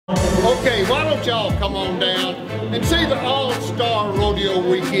Okay, why don't y'all come on down and see the All-Star Rodeo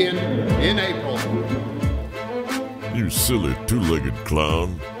weekend in April. You silly two-legged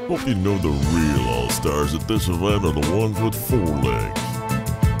clown. Hope you know the real All-Stars at this event are the ones with 4 legs.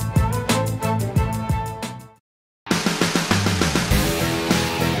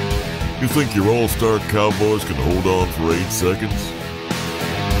 You think your All-Star Cowboys can hold on for 8 seconds?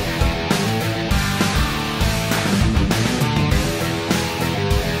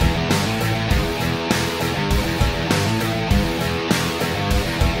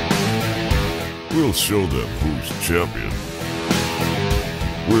 We'll show them who's champion.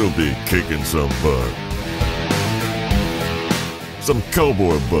 We'll be kicking some butt. Some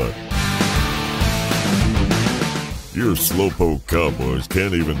cowboy butt. Your slowpoke cowboys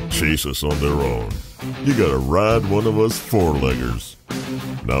can't even chase us on their own. You gotta ride one of us 4-leggers.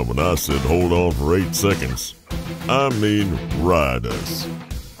 Now when I said hold on for 8 seconds, I mean ride us.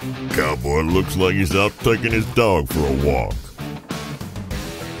 Cowboy looks like he's out taking his dog for a walk.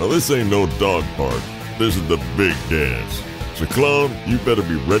 Now this ain't no dog park, this is the big dance. So clown, you better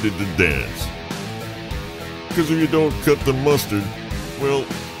be ready to dance. Cause if you don't cut the mustard, well,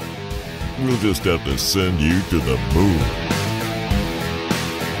 we'll just have to send you to the moon.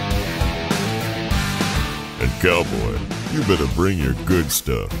 And cowboy, you better bring your good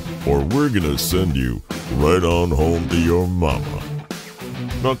stuff, or we're gonna send you right on home to your mama.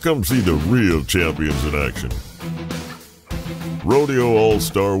 Now come see the real champions in action. Rodeo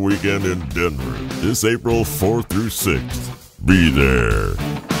All-Star Weekend in Denver, this April 4th through 6th. Be there.